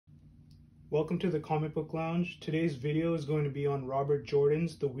Welcome to the Comic Book Lounge. Today's video is going to be on Robert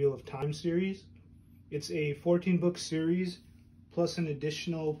Jordan's The Wheel of Time series. It's a 14-book series plus an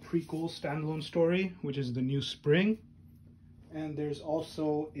additional prequel standalone story, which is The New Spring. And there's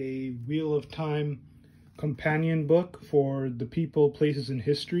also a Wheel of Time companion book for the people, places, and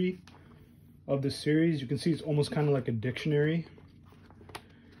history of the series. You can see it's almost kind of like a dictionary. It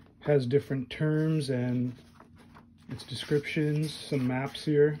has different terms and its descriptions, some maps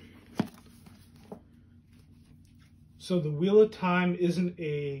here. So the Wheel of Time isn't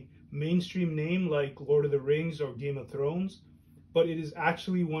a mainstream name like Lord of the Rings or Game of Thrones, but it is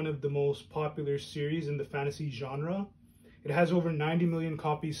actually one of the most popular series in the fantasy genre. It has over 90 million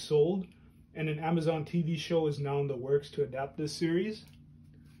copies sold, and an Amazon TV show is now in the works to adapt this series.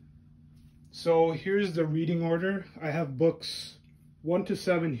 So here's the reading order. I have books 1 to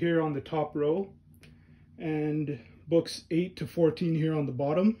 7 here on the top row, and books 8 to 14 here on the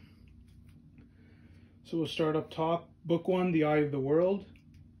bottom. So we'll start up top. Book 1, The Eye of the World.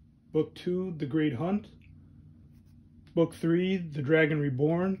 Book 2, The Great Hunt. Book 3, The Dragon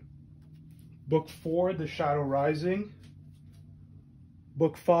Reborn. Book 4, The Shadow Rising.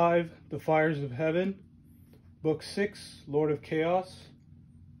 Book 5, The Fires of Heaven. Book 6, Lord of Chaos.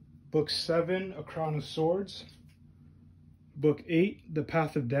 Book 7, A Crown of Swords. Book 8, The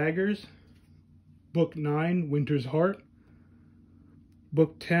Path of Daggers. Book 9, Winter's Heart.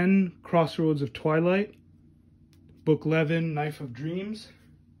 Book 10, Crossroads of Twilight. Book 11, Knife of Dreams.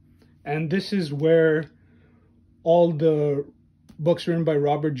 And this is where all the books written by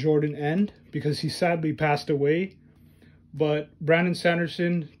Robert Jordan end, because he sadly passed away. But Brandon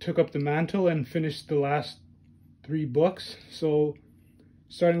Sanderson took up the mantle and finished the last 3 books. So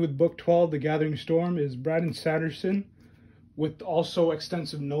starting with book 12, The Gathering Storm, is Brandon Sanderson, with also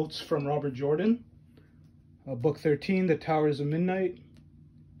extensive notes from Robert Jordan. Book 13, The Towers of Midnight.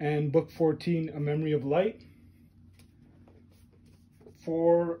 And book 14, A Memory of Light.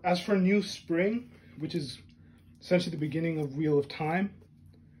 As for New Spring, which is essentially the beginning of Wheel of Time,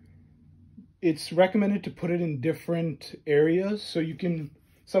 it's recommended to put it in different areas. So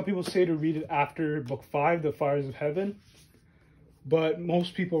some people say to read it after book 5, The Fires of Heaven, but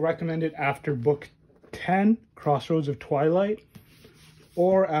most people recommend it after book 10, Crossroads of Twilight,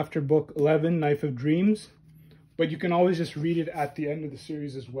 or after book 11, Knife of Dreams. But you can always just read it at the end of the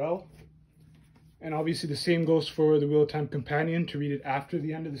series as well. And obviously the same goes for the Wheel of Time Companion, to read it after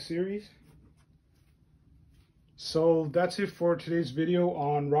the end of the series. So that's it for today's video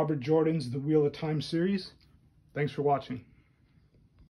on Robert Jordan's The Wheel of Time series. Thanks for watching.